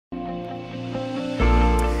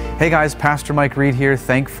Hey guys, Pastor Mike Reed here.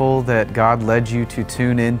 Thankful that God led you to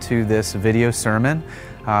tune into this video sermon.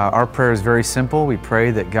 Our prayer is very simple. We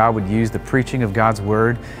pray that God would use the preaching of God's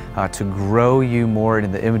Word to grow you more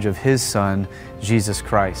in the image of His Son, Jesus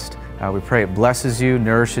Christ. We pray it blesses you,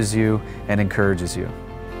 nourishes you, and encourages you.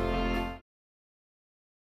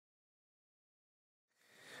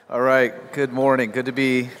 All right, good morning. Good to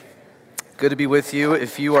be with you.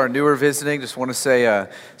 If you are new or visiting, just want to say a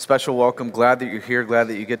special welcome. Glad that you're here. Glad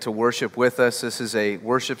that you get to worship with us. This is a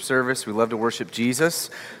worship service. We love to worship Jesus.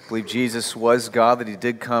 I believe Jesus was God, that He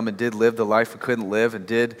did come and did live the life we couldn't live and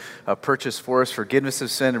did purchase for us forgiveness of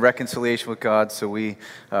sin and reconciliation with God. So we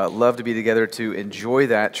love to be together to enjoy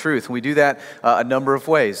that truth. And we do that a number of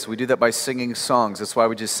ways. We do that by singing songs. That's why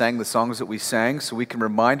we just sang the songs that we sang, so we can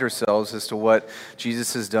remind ourselves as to what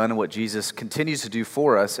Jesus has done and what Jesus continues to do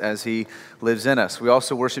for us as He lives in us. We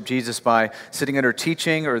also worship Jesus by sitting under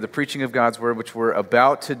teaching or the preaching of God's Word, which we're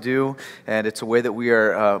about to do, and it's a way that we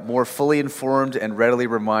are more fully informed and readily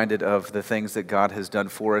reminded of the things that God has done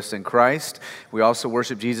for us in Christ. We also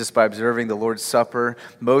worship Jesus by observing the Lord's Supper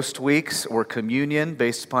most weeks, or communion,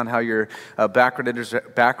 based upon how your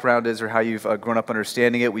background is or how you've grown up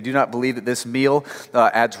understanding it. We do not believe that this meal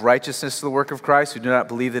adds righteousness to the work of Christ. We do not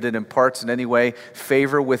believe that it imparts in any way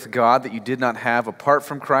favor with God that you did not have apart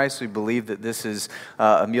from Christ. We believe that this is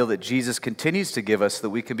a meal that Jesus continues to give us so that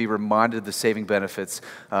we can be reminded of the saving benefits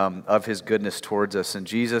of His goodness towards us in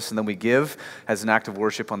Jesus. And then we give as an act of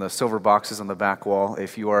worship on the silver boxes on the back wall.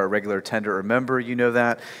 If you are a regular attender or member, you know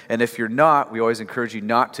that. And if you're not, we always encourage you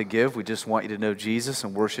not to give. We just want you to know Jesus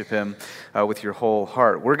and worship Him with your whole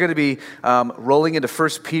heart. We're going to be rolling into 1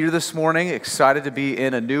 Peter this morning. Excited to be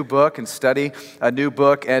in a new book and study a new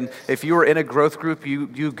book. And if you were in a growth group,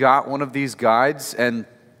 you got one of these guides, and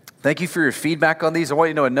thank you for your feedback on these. I want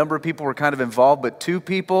you to know a number of people were kind of involved, but 2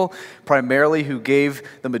 people primarily who gave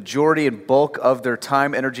the majority and bulk of their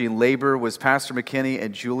time, energy, and labor was Pastor McKinney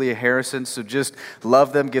and Julia Harrison. So just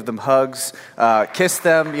love them, give them hugs, kiss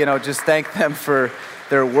them, just thank them for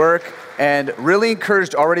their work. And really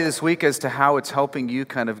encouraged already this week as to how it's helping you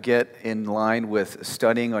kind of get in line with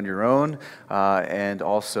studying on your own. And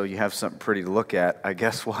also you have something pretty to look at, I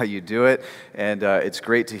guess, while you do it. And it's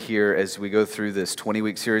great to hear as we go through this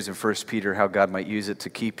 20-week series in 1 Peter how God might use it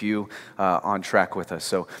to keep you on track with us.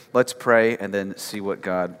 So let's pray and then see what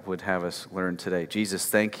God would have us learn today. Jesus,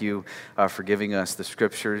 thank you for giving us the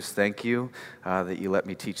Scriptures. Thank you that you let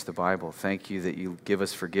me teach the Bible. Thank you that you give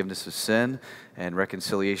us forgiveness of sin and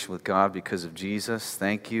reconciliation with God because of Jesus.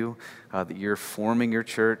 Thank you that you're forming your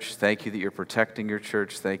church. Thank you that you're protecting your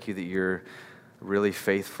church. Thank you that you're really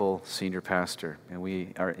faithful senior pastor. And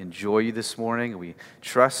we enjoy you this morning. We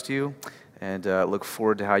trust you and look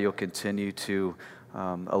forward to how you'll continue to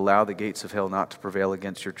allow the gates of hell not to prevail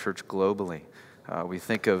against your church globally. We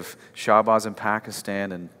think of Shahbaz in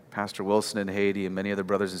Pakistan and Pastor Wilson in Haiti and many other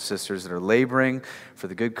brothers and sisters that are laboring for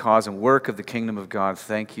the good cause and work of the kingdom of God.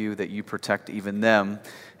 Thank you that you protect even them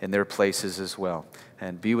in their places as well.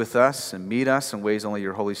 And be with us and meet us in ways only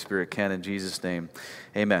your Holy Spirit can. In Jesus' name,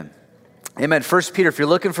 amen. Amen. 1 Peter, if you're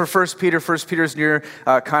looking for 1 Peter is near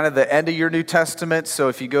kind of the end of your New Testament. So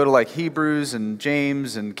if you go to like Hebrews and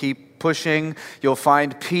James and keep pushing, you'll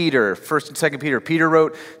find Peter, 1 and 2 Peter. Peter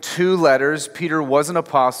wrote 2 letters. Peter was an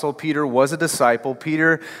apostle. Peter was a disciple.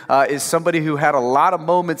 Peter is somebody who had a lot of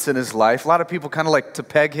moments in his life. A lot of people kind of like to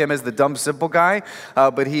peg him as the dumb, simple guy,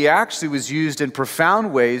 but he actually was used in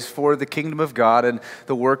profound ways for the kingdom of God and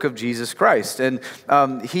the work of Jesus Christ. And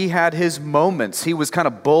he had his moments. He was kind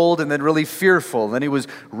of bold and then really fearful. And then he was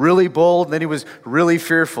really bold and then he was really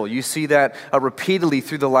fearful. You see that repeatedly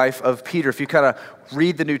through the life of Peter. If you kind of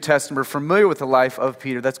read the New Testament, are familiar with the life of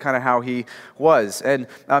Peter, that's kind of how he was. And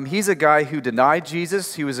he's a guy who denied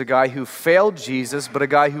Jesus. He was a guy who failed Jesus, but a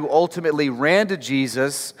guy who ultimately ran to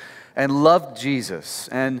Jesus and loved Jesus.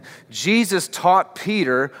 And Jesus taught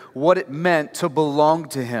Peter what it meant to belong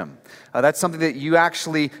to Him. That's something that you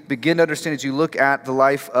actually begin to understand as you look at the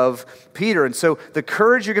life of Peter. And so the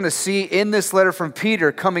courage you're going to see in this letter from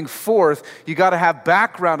Peter coming forth, you got to have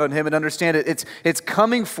background on him and understand it. It's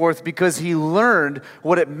coming forth because he learned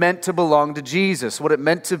what it meant to belong to Jesus, what it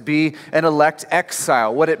meant to be an elect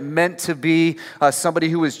exile, what it meant to be somebody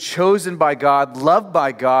who was chosen by God, loved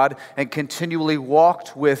by God, and continually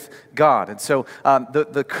walked with God. And so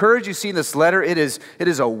the courage you see in this letter, it is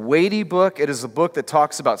a weighty book. It is a book that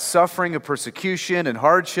talks about suffering and persecution and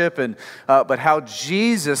hardship, but how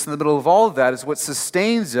Jesus, in the middle of all of that, is what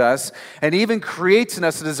sustains us and even creates in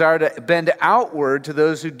us a desire to bend outward to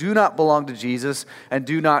those who do not belong to Jesus and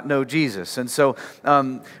do not know Jesus. And so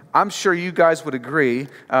I'm sure you guys would agree.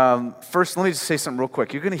 First, let me just say something real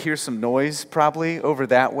quick. You're going to hear some noise probably over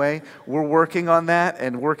that way. We're working on that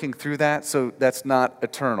and working through that, so that's not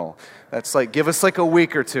eternal. That's like, give us like a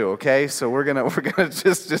week or two, okay? So we're gonna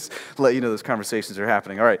just let you know those conversations are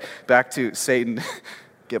happening. All right, back to Satan.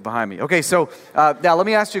 Get behind me. Okay, so now let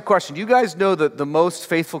me ask you a question. You guys know that the most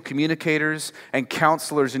faithful communicators and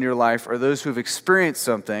counselors in your life are those who have experienced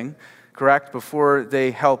something, correct, before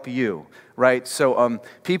they help you, right? So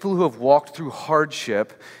people who have walked through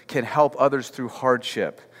hardship can help others through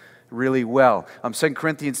hardship really well. 2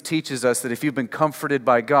 Corinthians teaches us that if you've been comforted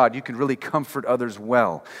by God, you can really comfort others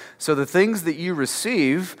well. So the things that you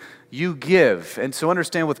receive, you give. And so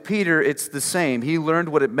understand with Peter, it's the same. He learned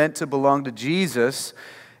what it meant to belong to Jesus,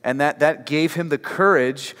 and that gave him the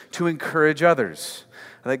courage to encourage others.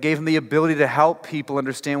 That gave him the ability to help people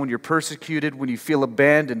understand when you're persecuted, when you feel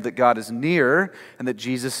abandoned, that God is near and that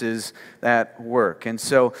Jesus is at work. And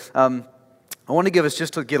so I want to give us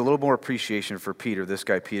just to get a little more appreciation for Peter, this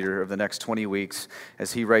guy Peter, of the next 20 weeks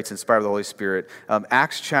as he writes, inspired by the Holy Spirit.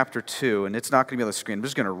 Acts chapter 2, and it's not going to be on the screen. I'm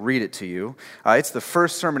just going to read it to you. It's the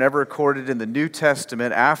first sermon ever recorded in the New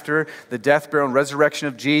Testament after the death, burial, and resurrection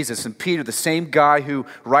of Jesus. And Peter, the same guy who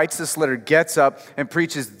writes this letter, gets up and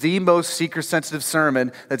preaches the most seeker-sensitive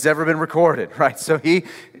sermon that's ever been recorded, right? So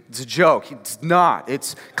it's a joke. It's not.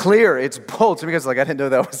 It's clear. It's bold. So because I didn't know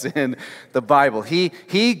that was in the Bible. He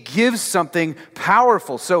gives something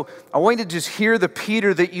powerful. So I want you to just hear the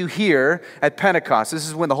Peter that you hear at Pentecost. This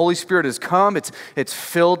is when the Holy Spirit has come. It's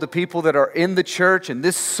filled the people that are in the church. And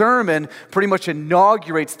this sermon pretty much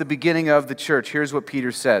inaugurates the beginning of the church. Here's what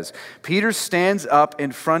Peter says. Peter stands up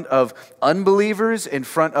in front of unbelievers, in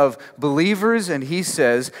front of believers, and he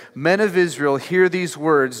says, "Men of Israel, hear these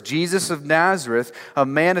words. Jesus of Nazareth, a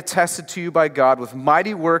man attested to you by God with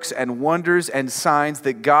mighty works and wonders and signs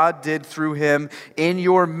that God did through him in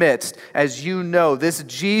your midst. As you know, this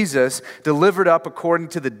Jesus, delivered up according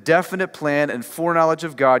to the definite plan and foreknowledge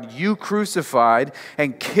of God, you crucified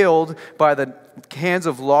and killed by the hands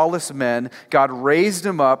of lawless men. God raised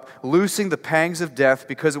him up, loosing the pangs of death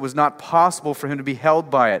because it was not possible for him to be held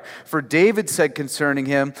by it. For David said concerning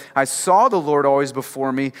him, I saw the Lord always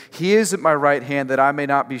before me. He is at my right hand that I may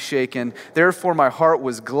not be shaken. Therefore my heart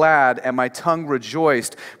was glad and my tongue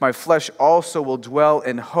rejoiced. My flesh also will dwell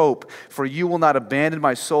in hope. For you will not abandon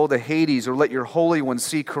my soul to Hades or let your Holy One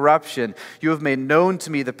see corruption. You have made known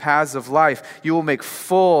to me the paths of life. You will make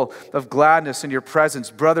full of gladness in your presence.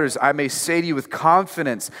 Brothers, I may say to you with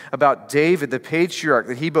confidence about David, the patriarch,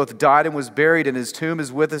 that he both died and was buried, and his tomb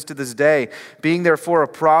is with us to this day. Being therefore a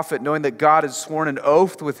prophet, knowing that God had sworn an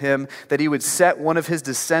oath with him that he would set one of his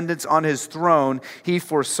descendants on his throne, he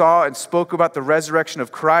foresaw and spoke about the resurrection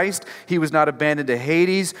of Christ. He was not abandoned to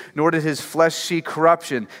Hades, nor did his flesh see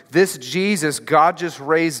corruption. This Jesus God just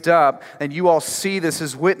raised up, and you all see this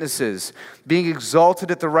as witnesses. Being exalted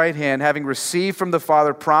at the right hand, having received from the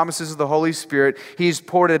Father promises of the Holy Spirit, he's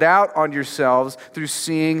poured it out on yourselves through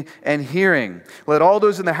seeing and hearing. Let all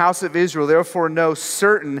those in the house of Israel therefore know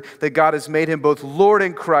certain that God has made him both Lord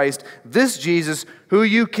and Christ, this Jesus who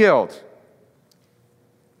you killed.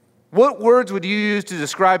 What words would you use to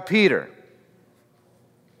describe Peter?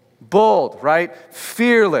 Bold, right?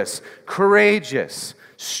 Fearless, courageous,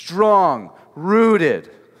 strong, rooted.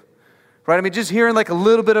 Right? I mean, just hearing like a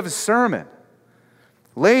little bit of a sermon.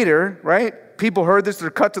 Later, right? People heard this,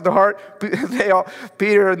 they're cut to the heart.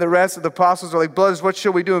 Peter and the rest of the apostles are like, brothers, what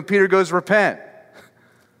shall we do? And Peter goes, repent.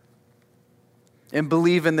 And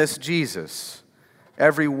believe in this Jesus,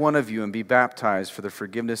 every one of you, and be baptized for the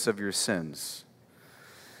forgiveness of your sins.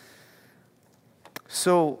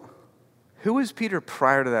 So, who was Peter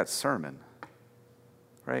prior to that sermon?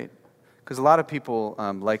 Right? Because a lot of people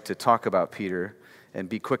like to talk about Peter and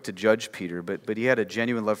be quick to judge Peter, but he had a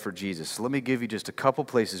genuine love for Jesus. So let me give you just a couple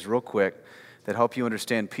places real quick that help you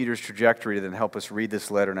understand Peter's trajectory, then help us read this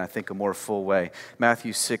letter in, I think, a more full way.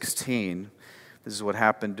 Matthew 16, this is what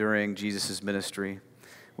happened during Jesus' ministry.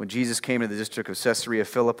 When Jesus came to the district of Caesarea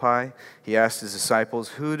Philippi, he asked his disciples,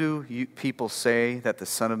 who do you people say that the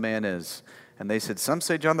Son of Man is? And they said, some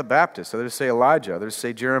say John the Baptist, others say Elijah, others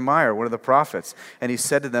say Jeremiah, or one of the prophets. And he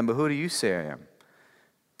said to them, but who do you say I am?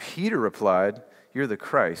 Peter replied, you're the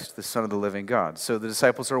Christ, the Son of the living God. So the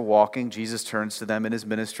disciples are walking. Jesus turns to them in his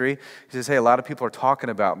ministry. He says, hey, a lot of people are talking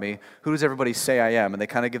about me. Who does everybody say I am? And they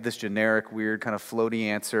kind of give this generic, weird, kind of floaty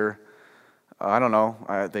answer. I don't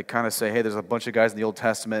know. They kind of say, hey, there's a bunch of guys in the Old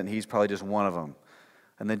Testament, and he's probably just one of them.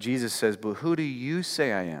 And then Jesus says, but who do you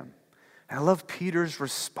say I am? And I love Peter's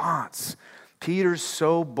response. Peter's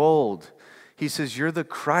so bold. He says, you're the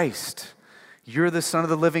Christ. You're the Son of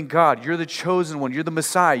the living God. You're the chosen one. You're the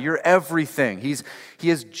Messiah. You're everything. He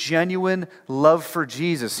has genuine love for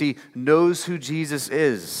Jesus. He knows who Jesus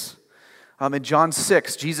is. In John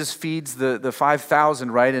 6, Jesus feeds the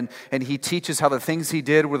 5,000, right? And he teaches how the things he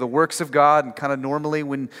did were the works of God. And kind of normally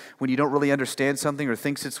when you don't really understand something or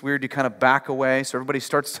thinks it's weird, you kind of back away. So everybody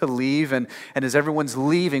starts to leave. And as everyone's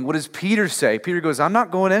leaving, what does Peter say? Peter goes, I'm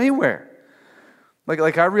not going anywhere.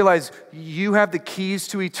 Like I realize you have the keys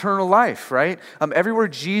to eternal life, right? Everywhere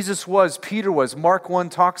Jesus was, Peter was. Mark 1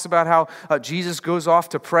 talks about how Jesus goes off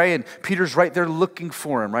to pray and Peter's right there looking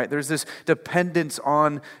for him, right? There's this dependence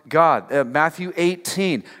on God. Matthew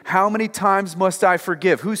 18, how many times must I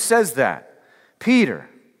forgive? Who says that? Peter.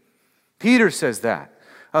 Peter says that.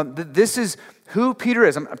 This is who Peter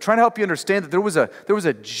is. I'm trying to help you understand that there was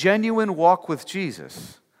a genuine walk with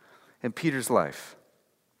Jesus in Peter's life.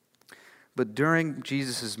 But during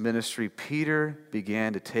Jesus' ministry, Peter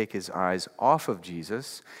began to take his eyes off of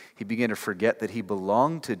Jesus. He began to forget that he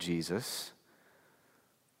belonged to Jesus.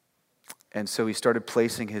 And so he started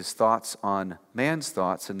placing his thoughts on man's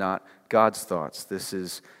thoughts and not God's thoughts. This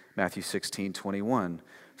is Matthew 16:21.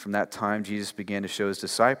 From that time, Jesus began to show his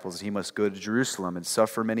disciples that he must go to Jerusalem and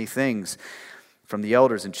suffer many things from the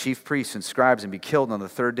elders and chief priests and scribes and be killed and on the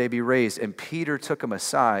third day be raised. And Peter took him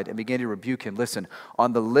aside and began to rebuke him. Listen,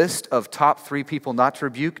 on the list of top 3 people not to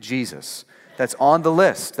rebuke, Jesus. That's on the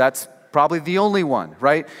list. That's probably the only one,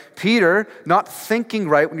 right? Peter, not thinking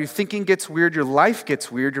right. When your thinking gets weird, your life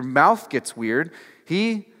gets weird, your mouth gets weird.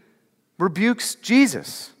 He rebukes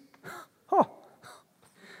Jesus. Oh,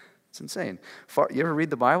 it's insane. You ever read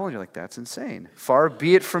the Bible and you're like, that's insane. Far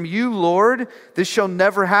be it from you, Lord. This shall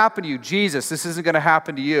never happen to you. Jesus, this isn't going to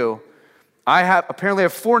happen to you. I apparently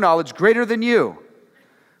have foreknowledge greater than you.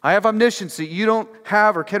 I have omniscience that you don't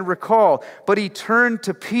have or can recall. But he turned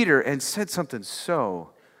to Peter and said something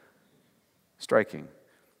so striking.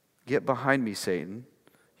 Get behind me, Satan.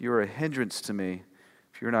 You are a hindrance to me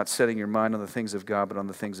if you're not setting your mind on the things of God, but on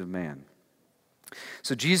the things of man.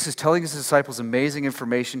 So Jesus is telling his disciples amazing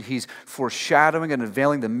information. He's foreshadowing and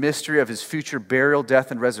unveiling the mystery of his future burial,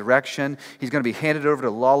 death, and resurrection. He's going to be handed over to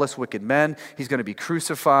lawless, wicked men. He's going to be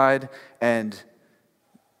crucified. And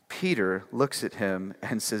Peter looks at him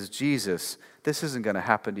and says, Jesus, this isn't going to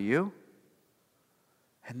happen to you.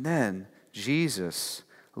 And then Jesus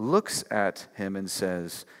looks at him and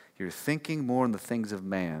says, you're thinking more on the things of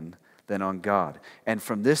man than on God. And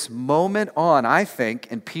from this moment on, I think,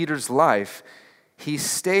 in Peter's life, he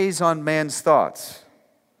stays on man's thoughts.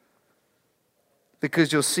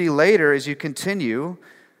 Because you'll see later as you continue,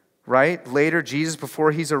 right? Later, Jesus,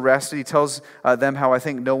 before he's arrested, he tells them how I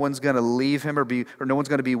think no one's going to leave him or no one's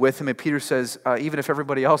going to be with him. And Peter says, even if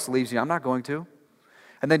everybody else leaves you, I'm not going to.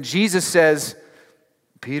 And then Jesus says,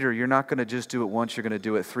 Peter, you're not going to just do it once, you're going to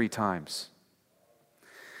do it 3 times.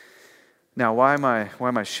 Now, why am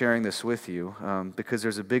I sharing this with you? Because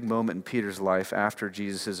there's a big moment in Peter's life after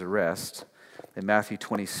Jesus' arrest. In Matthew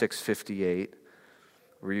 26:58,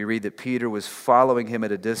 where you read that Peter was following him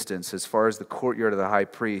at a distance as far as the courtyard of the high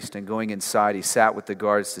priest, and going inside, he sat with the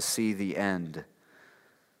guards to see the end.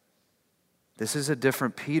 This is a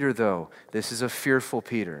different Peter, though. This is a fearful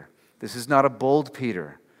Peter. This is not a bold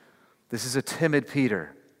Peter. This is a timid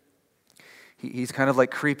Peter. He's kind of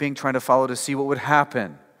like creeping, trying to follow to see what would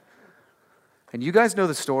happen. And you guys know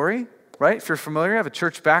the story, right? If you're familiar, have a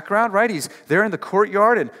church background, right? He's there in the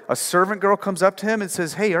courtyard and a servant girl comes up to him and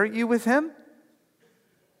says, hey, aren't you with him?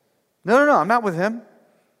 No, I'm not with him.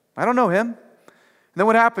 I don't know him. And then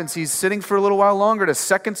what happens? He's sitting for a little while longer and a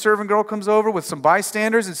second servant girl comes over with some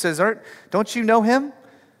bystanders and says, don't you know him?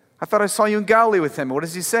 I thought I saw you in Galilee with him. What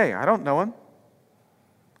does he say? I don't know him.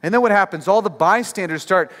 And then what happens? All the bystanders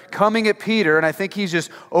start coming at Peter, and I think he's just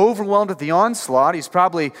overwhelmed at the onslaught. He's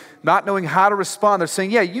probably not knowing how to respond. They're saying,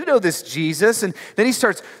 yeah, you know this Jesus. And then he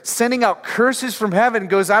starts sending out curses from heaven and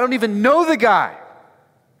goes, I don't even know the guy.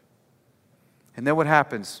 And then what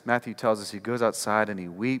happens? Matthew tells us he goes outside and he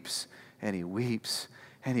weeps and he weeps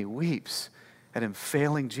and he weeps at him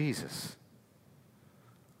failing Jesus.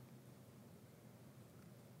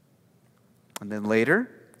 And then later,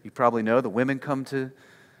 you probably know the women come to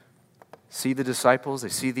see the disciples, they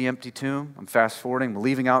see the empty tomb. I'm fast forwarding, I'm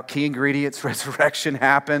leaving out key ingredients. Resurrection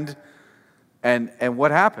happened. And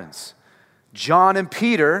what happens? John and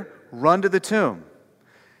Peter run to the tomb.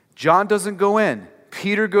 John doesn't go in.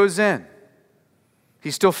 Peter goes in.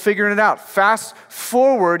 He's still figuring it out. Fast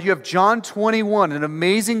forward, you have John 21, an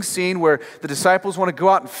amazing scene where the disciples want to go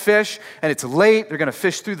out and fish, and it's late. They're going to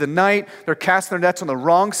fish through the night. They're casting their nets on the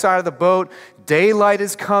wrong side of the boat. Daylight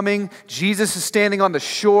is coming. Jesus is standing on the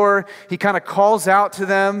shore. He kind of calls out to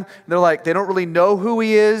them. They're like, they don't really know who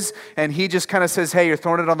he is, and he just kind of says, hey, you're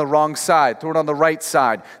throwing it on the wrong side. Throw it on the right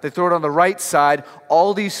side. They throw it on the right side.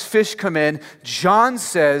 All these fish come in. John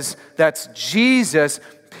says that's Jesus.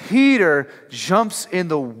 Peter jumps in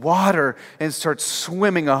the water and starts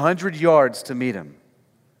swimming 100 yards to meet him.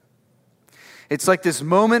 It's like this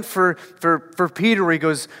moment for Peter where he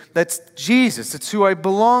goes, that's Jesus. That's who I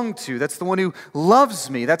belong to. That's the one who loves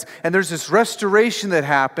me. And there's this restoration that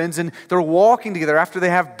happens, and they're walking together after they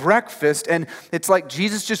have breakfast, and it's like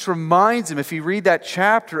Jesus just reminds him, if you read that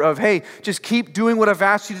chapter, of, hey, just keep doing what I've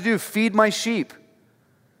asked you to do. Feed my sheep.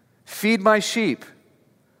 Feed my sheep.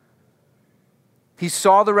 He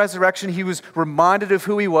saw the resurrection. He was reminded of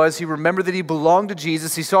who he was. He remembered that he belonged to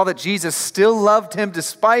Jesus. He saw that Jesus still loved him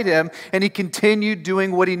despite him, and he continued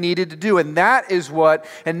doing what he needed to do. And that is what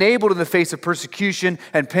enabled, in the face of persecution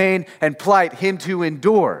and pain and plight, him to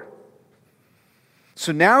endure.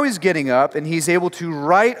 So now he's getting up, and he's able to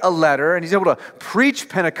write a letter, and he's able to preach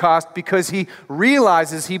Pentecost because he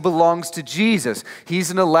realizes he belongs to Jesus.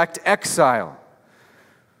 He's an elect exile.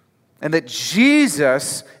 And that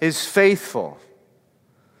Jesus is faithful.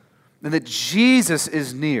 And that Jesus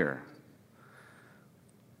is near.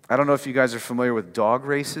 I don't know if you guys are familiar with dog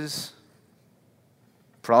races.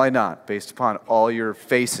 Probably not, based upon all your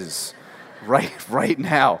faces right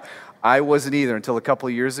now. I wasn't either until a couple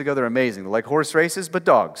of years ago. They're amazing. They're like horse races, but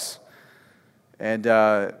dogs. And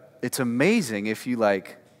it's amazing if you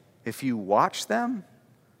watch them,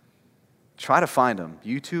 try to find them,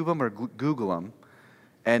 YouTube them or Google them,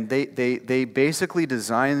 and they basically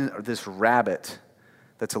design this rabbit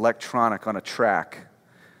that's electronic on a track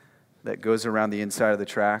that goes around the inside of the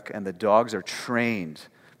track, and the dogs are trained.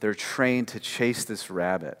 They're trained to chase this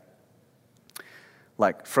rabbit.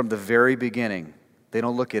 Like, from the very beginning, they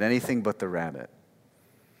don't look at anything but the rabbit.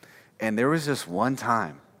 And there was this one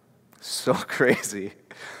time, so crazy,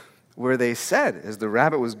 where they said, as the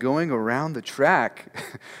rabbit was going around the track,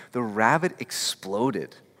 the rabbit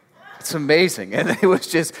exploded. It's amazing. And it was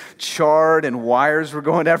just charred, and wires were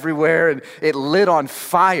going everywhere, and it lit on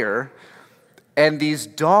fire. And these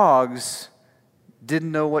dogs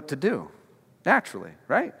didn't know what to do, naturally,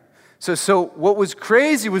 right? So what was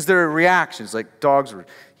crazy was their reactions. Like, dogs were,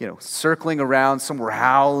 circling around. Some were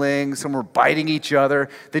howling. Some were biting each other.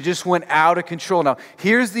 They just went out of control. Now,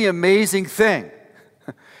 here's the amazing thing.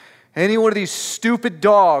 Any one of these stupid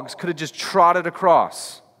dogs could have just trotted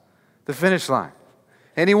across the finish line.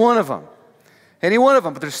 Any one of them.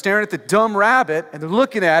 But they're staring at the dumb rabbit, and they're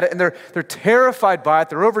looking at it, and they're terrified by it.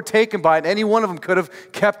 They're overtaken by it, and any one of them could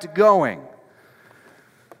have kept going.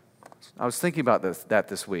 I was thinking about that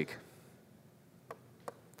this week.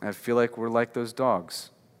 I feel like we're like those dogs.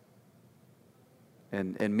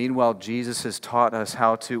 And meanwhile, Jesus has taught us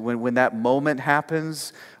how to, when that moment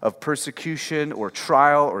happens of persecution or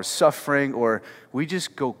trial or suffering, or we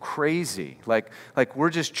just go crazy. Like we're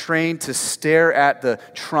just trained to stare at the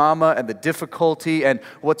trauma and the difficulty and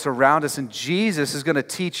what's around us. And Jesus is going to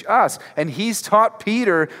teach us. And he's taught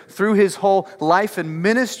Peter through his whole life and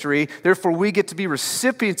ministry. Therefore, we get to be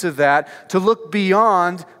recipients of that, to look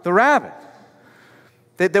beyond the rabbit.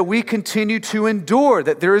 That we continue to endure,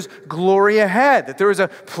 that there is glory ahead, that there is a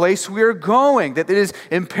place we are going, that it is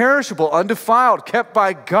imperishable, undefiled, kept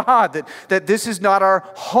by God, that this is not our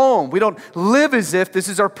home. We don't live as if this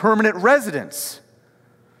is our permanent residence.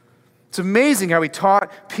 It's amazing how he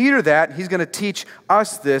taught Peter that. He's going to teach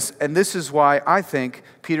us this, and this is why I think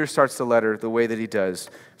Peter starts the letter the way that he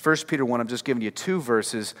does. 1 Peter 1, I'm just giving you 2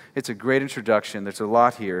 verses. It's a great introduction. There's a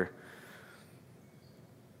lot here.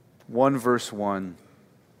 1 verse 1.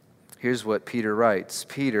 Here's what Peter writes.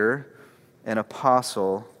 Peter, an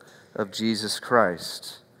apostle of Jesus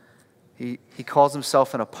Christ. He calls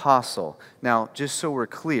himself an apostle. Now, just so we're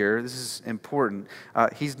clear, this is important.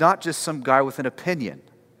 He's not just some guy with an opinion.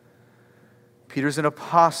 Peter's an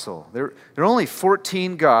apostle. There are only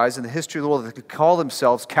 14 guys in the history of the world that could call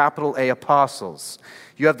themselves capital A apostles.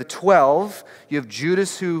 You have the 12. You have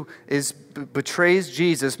Judas, who betrays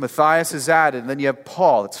Jesus. Matthias is added. And then you have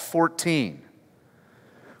Paul. It's 14.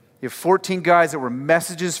 You have 14 guys that were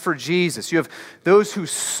messages for Jesus. You have those who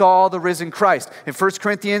saw the risen Christ. In 1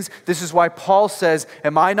 Corinthians, this is why Paul says,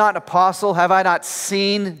 am I not an apostle? Have I not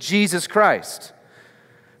seen Jesus Christ?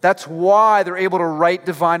 That's why they're able to write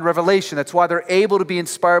divine revelation. That's why they're able to be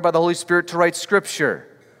inspired by the Holy Spirit to write Scripture.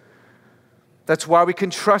 That's why we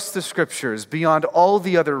can trust the Scriptures beyond all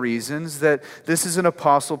the other reasons, that this is an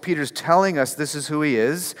apostle. Peter's telling us this is who he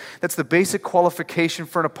is. That's the basic qualification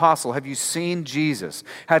for an apostle. Have you seen Jesus?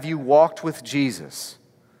 Have you walked with Jesus?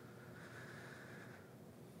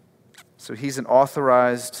 So he's an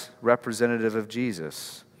authorized representative of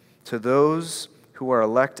Jesus. To those who are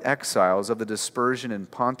elect exiles of the dispersion in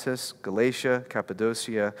Pontus, Galatia,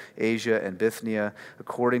 Cappadocia, Asia, and Bithynia,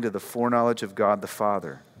 according to the foreknowledge of God the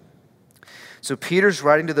Father. So Peter's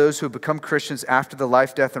writing to those who have become Christians after the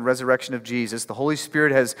life, death, and resurrection of Jesus. The Holy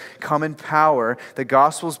Spirit has come in power. The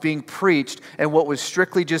gospel is being preached, and what was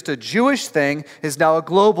strictly just a Jewish thing is now a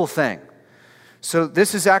global thing. So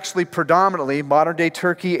this is actually predominantly modern-day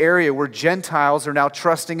Turkey area where Gentiles are now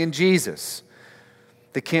trusting in Jesus.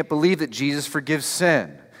 They can't believe that Jesus forgives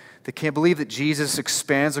sin. They can't believe that Jesus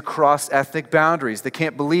expands across ethnic boundaries. They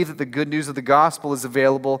can't believe that the good news of the gospel is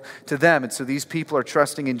available to them. And so these people are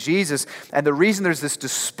trusting in Jesus. And the reason there's this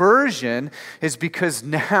dispersion is because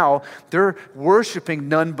now they're worshiping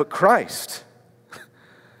none but Christ.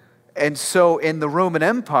 And so in the Roman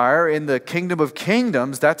Empire, in the kingdom of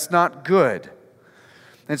kingdoms, that's not good.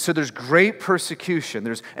 And so there's great persecution.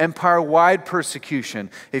 There's empire-wide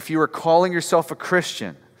persecution. If you are calling yourself a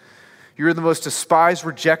Christian, you're the most despised,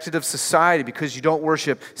 rejected of society because you don't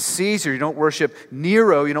worship Caesar, you don't worship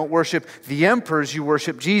Nero, you don't worship the emperors, you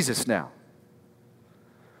worship Jesus now.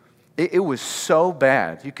 It was so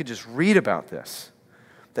bad. You could just read about this.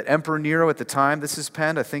 That Emperor Nero at the time this is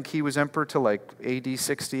penned, I think he was emperor till like AD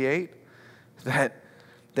 68,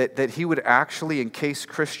 that he would actually encase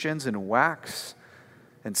Christians in wax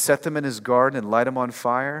and set them in his garden and light them on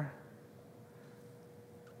fire.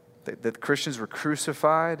 That Christians were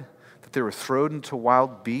crucified, that they were thrown into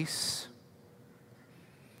wild beasts.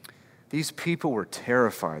 These people were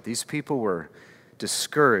terrified. These people were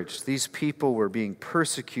discouraged. These people were being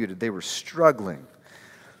persecuted. They were struggling.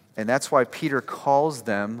 And that's why Peter calls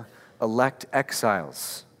them elect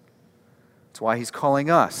exiles. That's why he's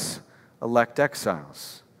calling us elect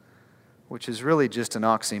exiles, which is really just an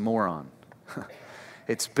oxymoron.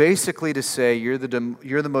 It's basically to say you're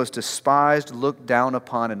the most despised, looked down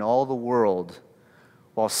upon in all the world,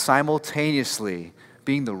 while simultaneously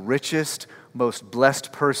being the richest, most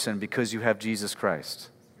blessed person because you have Jesus Christ.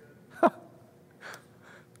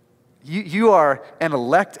 You are an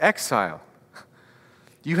elect exile.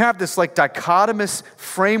 You have this like dichotomous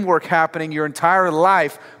framework happening your entire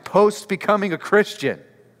life post becoming a Christian.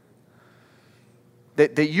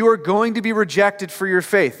 That you are going to be rejected for your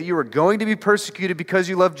faith, that you are going to be persecuted because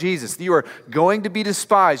you love Jesus, that you are going to be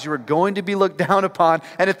despised, you are going to be looked down upon,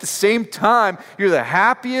 and at the same time, you're the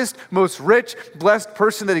happiest, most rich, blessed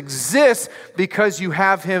person that exists because you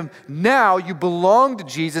have him now, you belong to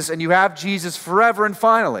Jesus, and you have Jesus forever and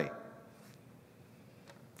finally.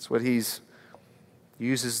 That's what he's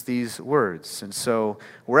uses these words. And so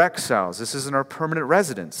we're exiles. This isn't our permanent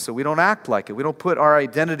residence, so we don't act like it. We don't put our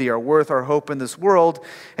identity, our worth, our hope in this world.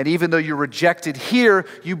 And even though you're rejected here,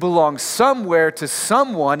 you belong somewhere to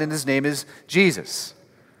someone, and his name is Jesus.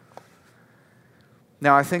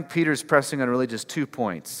 Now, I think Peter's pressing on really just 2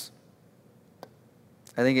 points.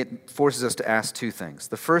 I think it forces us to ask 2 things.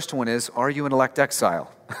 The first one is, are you an elect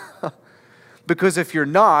exile? Because if you're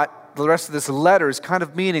not, the rest of this letter is kind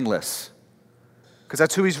of meaningless. Because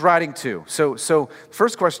that's who he's writing to. So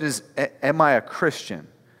first question is, am I a Christian?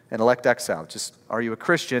 An elect exile. Just, are you a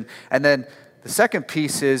Christian? And then the second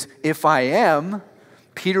piece is, if I am,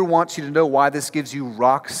 Peter wants you to know why this gives you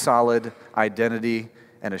rock solid identity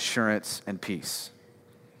and assurance and peace.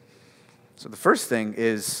 So the first thing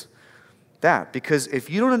is that, because if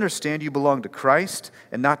you don't understand you belong to Christ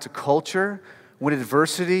and not to culture, when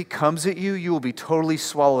adversity comes at you, you will be totally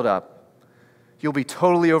swallowed up. You'll be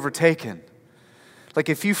totally overtaken. Like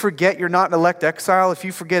if you forget you're not an elect exile, if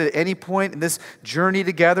you forget at any point in this journey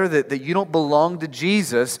together that you don't belong to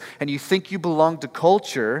Jesus and you think you belong to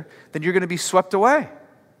culture, then you're going to be swept away.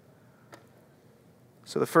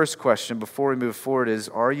 So the first question before we move forward is,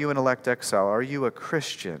 are you an elect exile? Are you a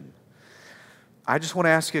Christian? I just want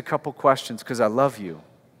to ask you a couple questions because I love you.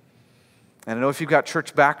 And I know if you've got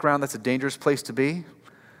church background, that's a dangerous place to be.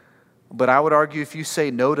 But I would argue if you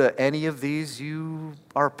say no to any of these, you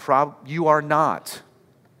are not.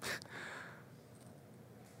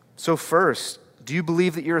 So first, do you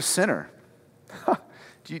believe that you're a sinner?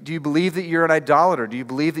 Do you believe that you're an idolater? Do you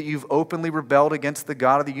believe that you've openly rebelled against the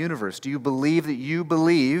God of the universe? Do you believe that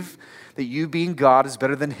you being God is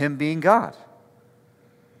better than him being God?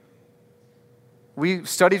 We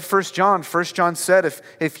studied 1 John. 1 John said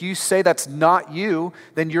if you say that's not you,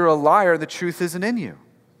 then you're a liar and the truth isn't in you.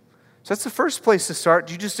 So that's the first place to start.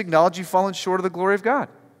 Do you just acknowledge you've fallen short of the glory of God?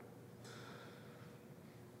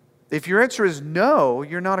 If your answer is no,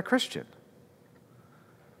 you're not a Christian.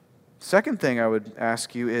 Second thing I would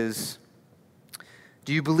ask you is,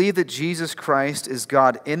 do you believe that Jesus Christ is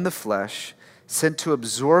God in the flesh, sent to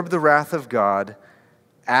absorb the wrath of God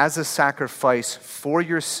as a sacrifice for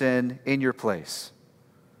your sin in your place?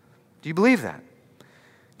 Do you believe that?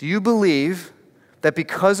 Do you believe that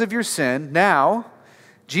because of your sin, now,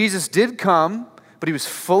 Jesus did come, but he was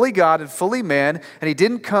fully God and fully man, and he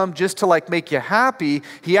didn't come just to make you happy.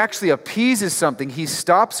 He actually appeases something. He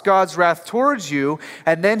stops God's wrath towards you,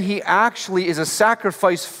 and then he actually is a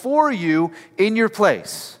sacrifice for you in your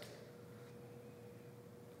place.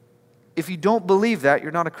 If you don't believe that,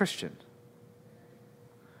 you're not a Christian.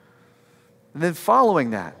 And then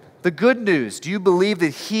following that, the good news, do you believe that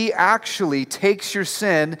he actually takes your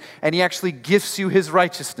sin and he actually gifts you his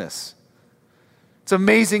righteousness? It's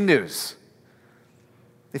amazing news.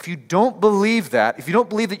 If you don't believe that, if you don't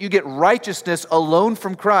believe that you get righteousness alone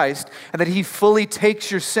from Christ and that he fully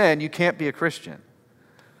takes your sin, you can't be a Christian.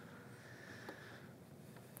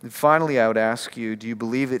 And finally, I would ask you, do you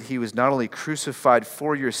believe that he was not only crucified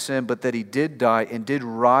for your sin, but that he did die and did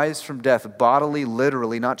rise from death bodily,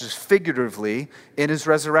 literally, not just figuratively, in his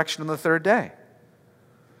resurrection on the third day?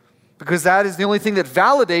 Because that is the only thing that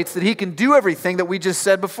validates that he can do everything that we just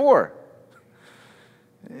said before.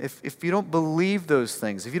 If you don't believe those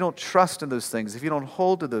things, if you don't trust in those things, if you don't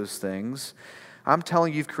hold to those things, I'm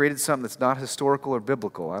telling you, you've created something that's not historical or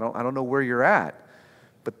biblical. I don't know where you're at,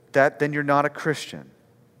 but then you're not a Christian.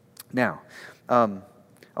 Now, I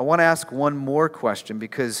want to ask one more question,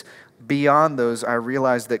 because beyond those, I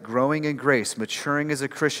realize that growing in grace, maturing as a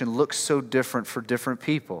Christian, looks so different for different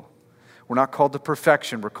people. We're not called to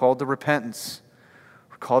perfection. We're called to repentance.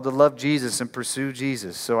 We're called to love Jesus and pursue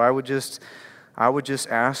Jesus. So I would just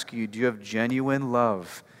ask you, do you have genuine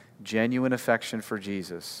love, genuine affection for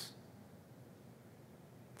Jesus?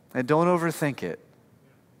 And don't overthink it.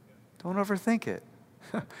 Don't overthink it.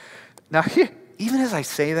 Now, even as I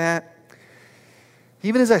say that,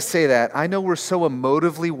 I know we're so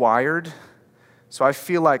emotively wired, so I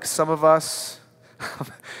feel like some of us,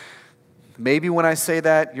 maybe when I say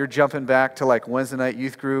that, you're jumping back to Wednesday night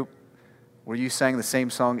youth group, where you sang the same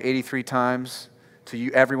song 83 times. To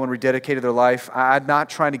you, everyone rededicated their life. I'm not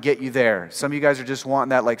trying to get you there. Some of you guys are just wanting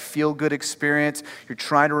that feel-good experience. You're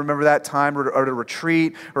trying to remember that time or at a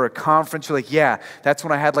retreat or a conference. You're like, yeah, that's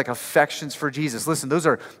when I had affections for Jesus. Listen, those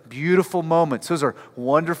are beautiful moments. Those are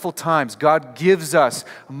wonderful times. God gives us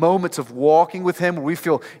moments of walking with him where we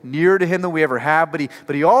feel nearer to him than we ever have.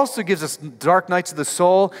 But he also gives us dark nights of the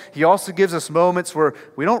soul. He also gives us moments where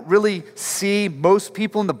we don't really see most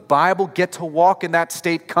people in the Bible get to walk in that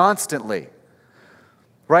state constantly.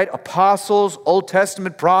 Right? Apostles, Old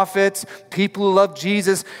Testament prophets, people who love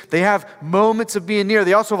Jesus, they have moments of being near.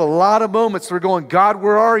 They also have a lot of moments where they're going, God,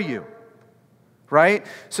 where are you? Right?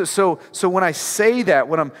 So when I say that,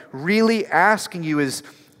 what I'm really asking you is,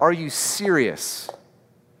 are you serious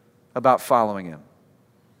about following him?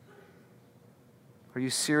 Are you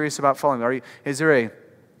serious about following him? Is there a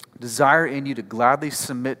desire in you to gladly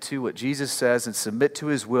submit to what Jesus says and submit to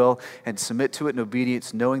his will and submit to it in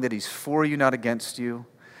obedience, knowing that he's for you, not against you?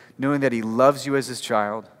 Knowing that he loves you as his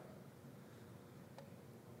child?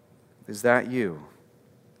 Is that you?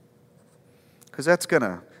 Because that's going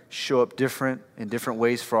to show up in different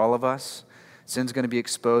ways for all of us. Sin's going to be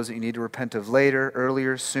exposed that you need to repent of later,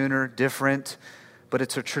 earlier, sooner, different. But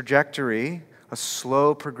it's a trajectory, a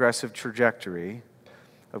slow, progressive trajectory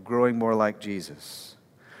of growing more like Jesus.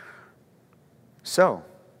 So,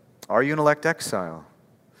 are you an elect exile?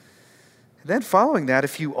 And then following that,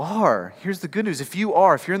 if you are, here's the good news. If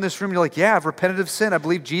you're in this room, you're like, yeah, I've repented of sin. I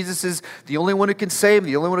believe Jesus is the only one who can save me,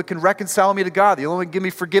 the only one who can reconcile me to God, the only one who can give me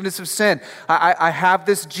forgiveness of sin. I have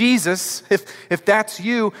this Jesus. If that's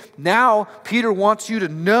you, now Peter wants you to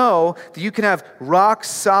know that you can have rock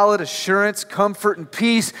solid assurance, comfort, and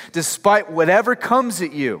peace despite whatever comes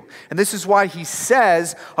at you. And this is why he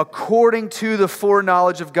says, according to the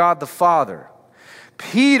foreknowledge of God the Father.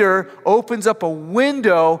 Peter opens up a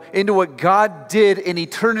window into what God did in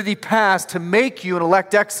eternity past to make you an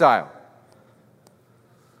elect exile.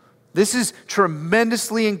 This is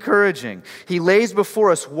tremendously encouraging. He lays before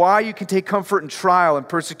us why you can take comfort in trial and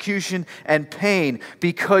persecution and pain,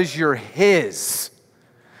 because you're his.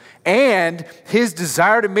 And his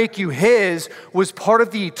desire to make you his was part of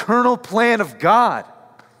the eternal plan of God.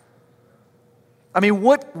 I mean,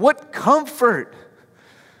 what comfort.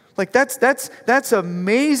 That's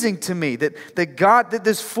amazing to me that God, that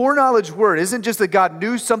this foreknowledge word isn't just that God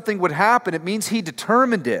knew something would happen. It means he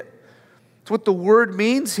determined it. It's It's what the word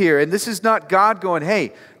means here. And this is not God going,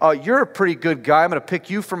 hey, you're a pretty good guy. I'm going to pick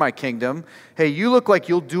you for my kingdom. Hey, you look like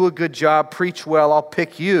you'll do a good job, preach well, I'll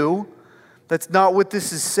pick you. That's not what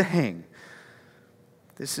this is saying.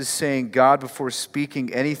 This is saying God, before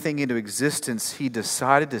speaking anything into existence, he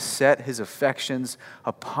decided to set his affections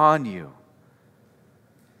upon you.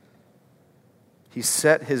 He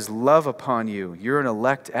set his love upon you. You're an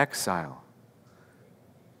elect exile.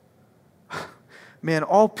 Man,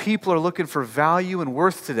 all people are looking for value and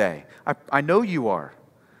worth today. I know you are,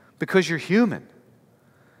 because you're human.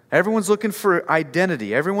 Everyone's looking for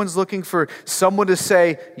identity. Everyone's looking for someone to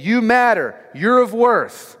say, you matter, you're of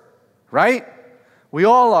worth, right? We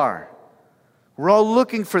all are. We're all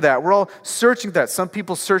looking for that. We're all searching for that. Some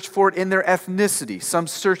people search for it in their ethnicity. Some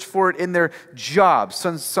search for it in their jobs.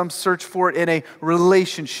 Some search for it in a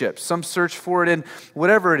relationship. Some search for it in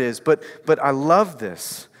whatever it is. But I love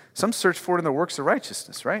this. Some search for it in their works of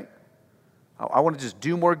righteousness, right? I want to just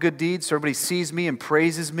do more good deeds so everybody sees me and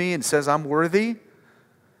praises me and says I'm worthy.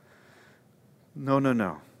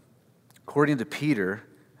 No. According to Peter,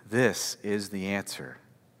 this is the answer.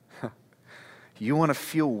 You want to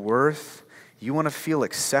feel worth? You want to feel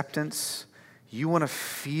acceptance? You want to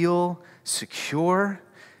feel secure?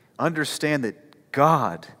 Understand that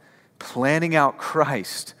God, planning out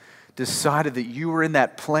Christ, decided that you were in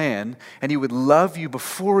that plan and he would love you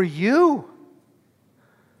before you.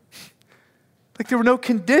 Like there were no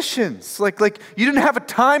conditions. Like you didn't have a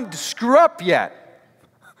time to screw up yet.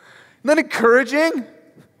 Isn't that encouraging?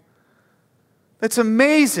 That's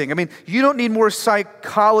amazing. I mean, you don't need more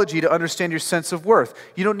psychology to understand your sense of worth.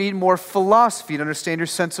 You don't need more philosophy to understand your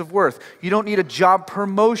sense of worth. You don't need a job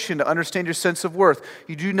promotion to understand your sense of worth.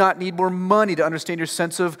 You do not need more money to understand your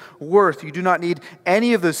sense of worth. You do not need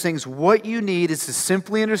any of those things. What you need is to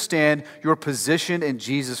simply understand your position in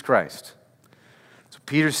Jesus Christ. So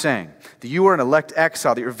Peter's saying that you are an elect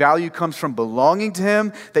exile, that your value comes from belonging to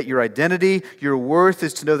him, that your identity, your worth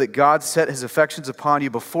is to know that God set his affections upon you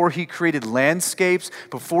before he created landscapes,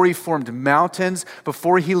 before he formed mountains,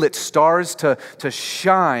 before he lit stars to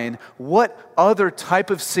shine. What other type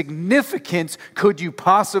of significance could you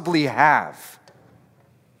possibly have?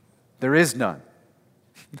 There is none.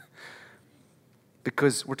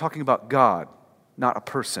 Because we're talking about God, not a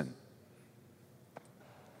person.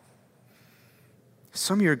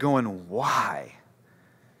 Some of you are going, why?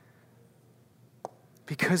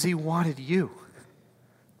 Because he wanted you.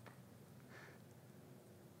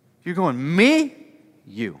 You're going, me?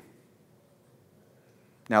 You.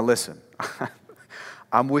 Now listen,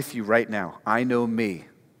 I'm with you right now. I know me,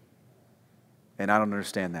 and I don't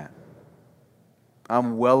understand that.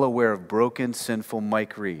 I'm well aware of broken, sinful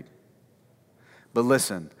Mike Reed. But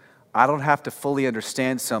listen, I don't have to fully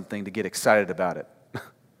understand something to get excited about it.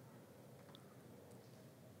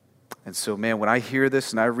 And so, man, when I hear this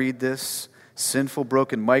and I read this, sinful,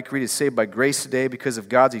 broken Mike Reed is saved by grace today because of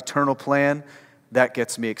God's eternal plan, that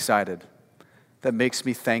gets me excited. That makes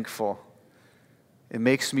me thankful. It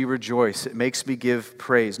makes me rejoice. It makes me give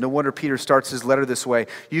praise. No wonder Peter starts his letter this way.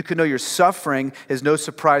 You can know your suffering is no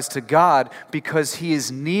surprise to God because he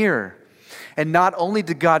is near. And not only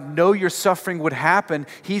did God know your suffering would happen,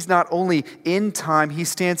 he's not only in time, he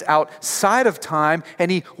stands outside of time and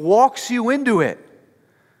he walks you into it.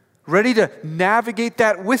 Ready to navigate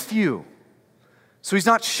that with you. So he's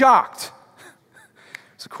not shocked.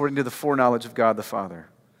 It's according to the foreknowledge of God the Father.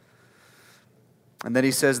 And then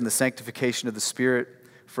he says in the sanctification of the Spirit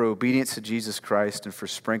for obedience to Jesus Christ and for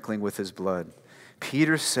sprinkling with his blood.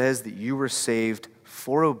 Peter says that you were saved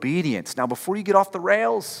for obedience. Now before you get off the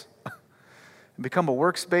rails and become a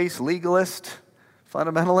works-based legalist,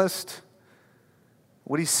 fundamentalist,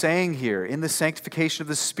 what he's saying here, in the sanctification of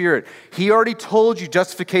the Spirit, he already told you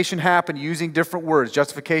justification happened using different words.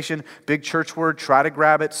 Justification, big church word, try to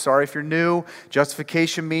grab it. Sorry if you're new.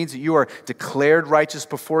 Justification means that you are declared righteous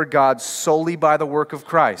before God solely by the work of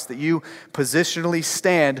Christ. That you positionally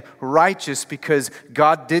stand righteous because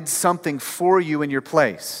God did something for you in your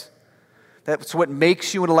place. That's what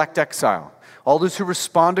makes you an elect exile. All those who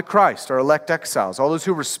respond to Christ are elect exiles. All those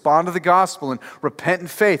who respond to the gospel and repent in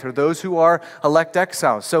faith are those who are elect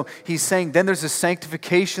exiles. So he's saying then there's a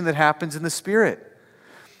sanctification that happens in the Spirit.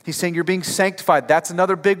 He's saying you're being sanctified. That's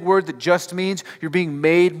another big word that just means you're being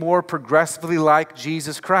made more progressively like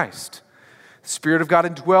Jesus Christ. The Spirit of God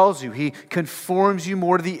indwells you. He conforms you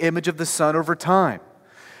more to the image of the Son over time.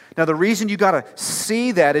 Now, the reason you got to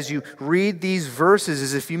see that as you read these verses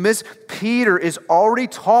is if you miss, Peter is already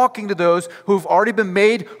talking to those who have already been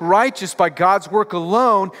made righteous by God's work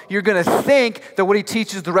alone. You're going to think that what he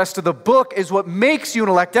teaches the rest of the book is what makes you an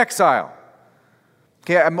elect exile.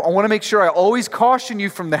 Okay, I want to make sure I always caution you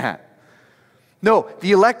from that. No,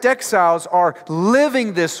 the elect exiles are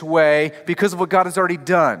living this way because of what God has already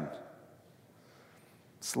done.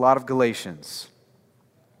 It's a lot of Galatians,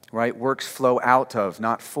 right? Works flow out of,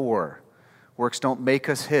 not for. Works don't make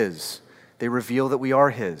us His. They reveal that we are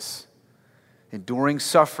His. Enduring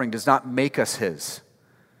suffering does not make us His.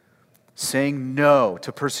 Saying no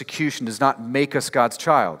to persecution does not make us God's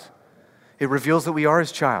child. It reveals that we are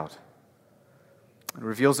His child. It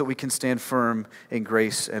reveals that we can stand firm in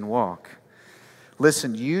grace and walk.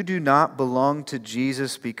 Listen, you do not belong to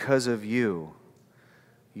Jesus because of you.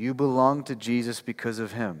 You belong to Jesus because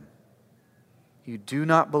of Him. You do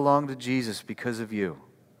not belong to Jesus because of you.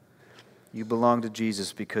 You belong to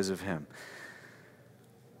Jesus because of Him.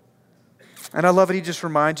 And I love it. He just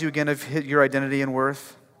reminds you again of your identity and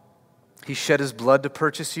worth. He shed His blood to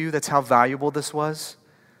purchase you. That's how valuable this was.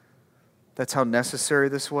 That's how necessary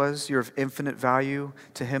this was. You're of infinite value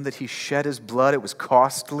to Him, that He shed His blood. It was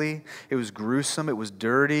costly. It was gruesome. It was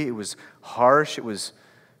dirty. It was harsh. It was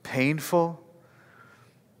painful.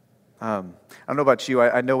 I don't know about you.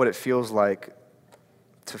 I know what it feels like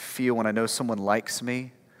to feel when I know someone likes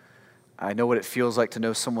me. I know what it feels like to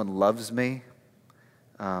know someone loves me.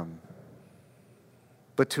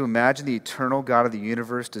 But to imagine the eternal God of the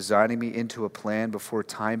universe designing me into a plan before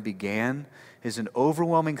time began is an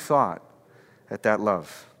overwhelming thought at that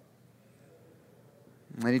love.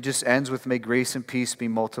 And He just ends with, may grace and peace be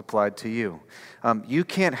multiplied to you. You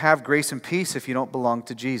can't have grace and peace if you don't belong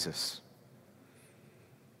to Jesus.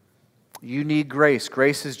 You need grace.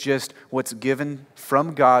 Grace is just what's given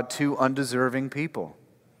from God to undeserving people.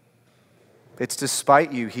 It's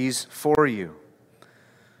despite you. He's for you.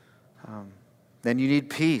 Then you need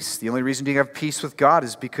peace. The only reason you have peace with God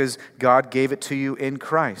is because God gave it to you in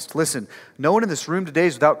Christ. Listen, no one in this room today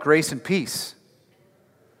is without grace and peace.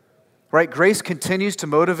 Right? Grace continues to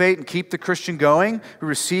motivate and keep the Christian going, who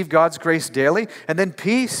receive God's grace daily. And then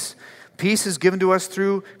peace. Peace is given to us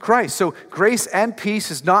through Christ. So grace and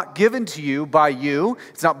peace is not given to you by you.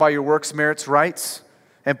 It's not by your works, merits, rights,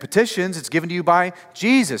 and petitions. It's given to you by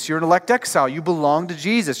Jesus. You're an elect exile. You belong to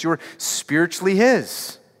Jesus. You're spiritually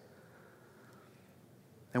His.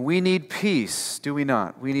 And we need peace, do we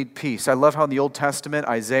not? We need peace. I love how in the Old Testament,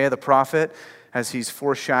 Isaiah the prophet, as he's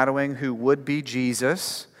foreshadowing who would be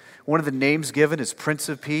Jesus, one of the names given is Prince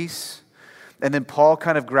of Peace. And then Paul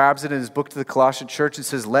kind of grabs it in his book to the Colossian church and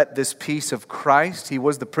says, let this peace of Christ, He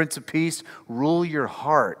was the Prince of Peace, rule your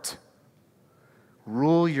heart.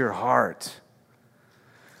 Rule your heart.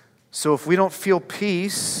 So if we don't feel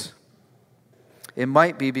peace, it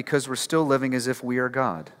might be because we're still living as if we are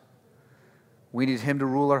God. We need Him to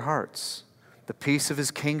rule our hearts. The peace of His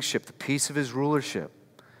kingship, the peace of His rulership.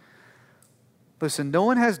 Listen, no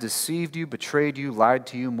one has deceived you, betrayed you, lied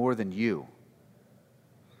to you more than you.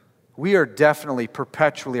 We are definitely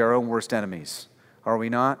perpetually our own worst enemies, are we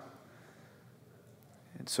not?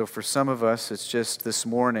 And so for some of us, it's just this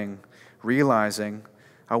morning realizing,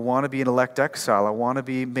 I want to be an elect exile. I want to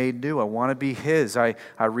be made new. I want to be His. I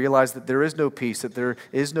realize that there is no peace, that there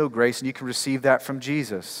is no grace, and you can receive that from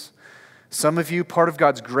Jesus. Some of you, part of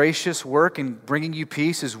God's gracious work in bringing you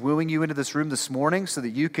peace is wooing you into this room this morning so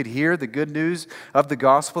that you could hear the good news of the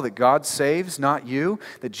gospel that God saves, not you,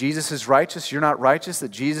 that Jesus is righteous, you're not righteous,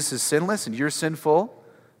 that Jesus is sinless and you're sinful,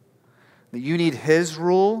 that you need His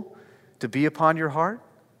rule to be upon your heart.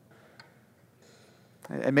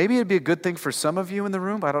 And maybe it'd be a good thing for some of you in the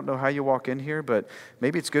room. I don't know how you walk in here, but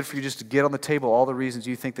maybe it's good for you just to get on the table all the reasons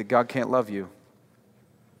you think that God can't love you.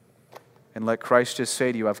 And let Christ just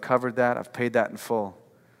say to you, I've covered that, I've paid that in full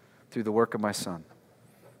through the work of my Son.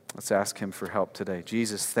 Let's ask Him for help today.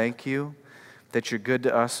 Jesus, thank you that you're good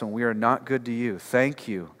to us when we are not good to you. Thank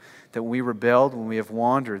you that when we rebelled, when we have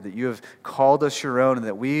wandered, that you have called us your own, and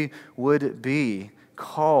that we would be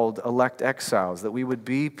called elect exiles, that we would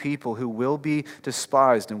be people who will be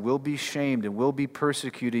despised and will be shamed and will be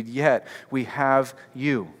persecuted, yet we have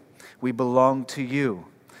you. We belong to you.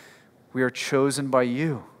 We are chosen by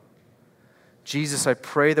you. Jesus, I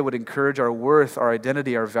pray that would encourage our worth, our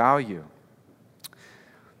identity, our value.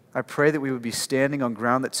 I pray that we would be standing on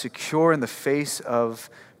ground that's secure in the face of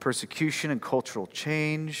persecution and cultural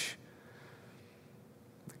change.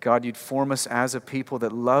 God, you'd form us as a people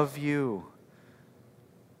that love you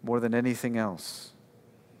more than anything else.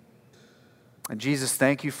 And Jesus,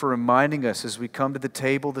 thank you for reminding us as we come to the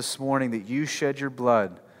table this morning that you shed your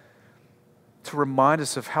blood to remind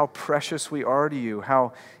us of how precious we are to you,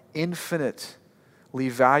 how infinitely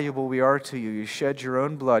valuable we are to you. You shed your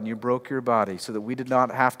own blood and you broke your body so that we did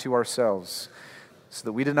not have to ourselves, so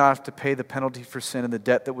that we did not have to pay the penalty for sin and the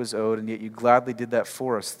debt that was owed, and yet you gladly did that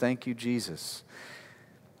for us. Thank you, Jesus.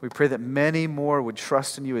 We pray that many more would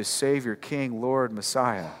trust in you as Savior, King, Lord,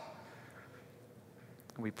 Messiah.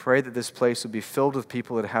 We pray that this place would be filled with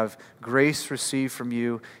people that have grace received from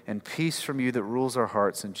you and peace from you that rules our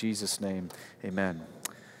hearts. In Jesus' name, amen.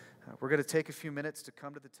 We're going to take a few minutes to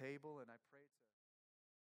come to the table, and I pray.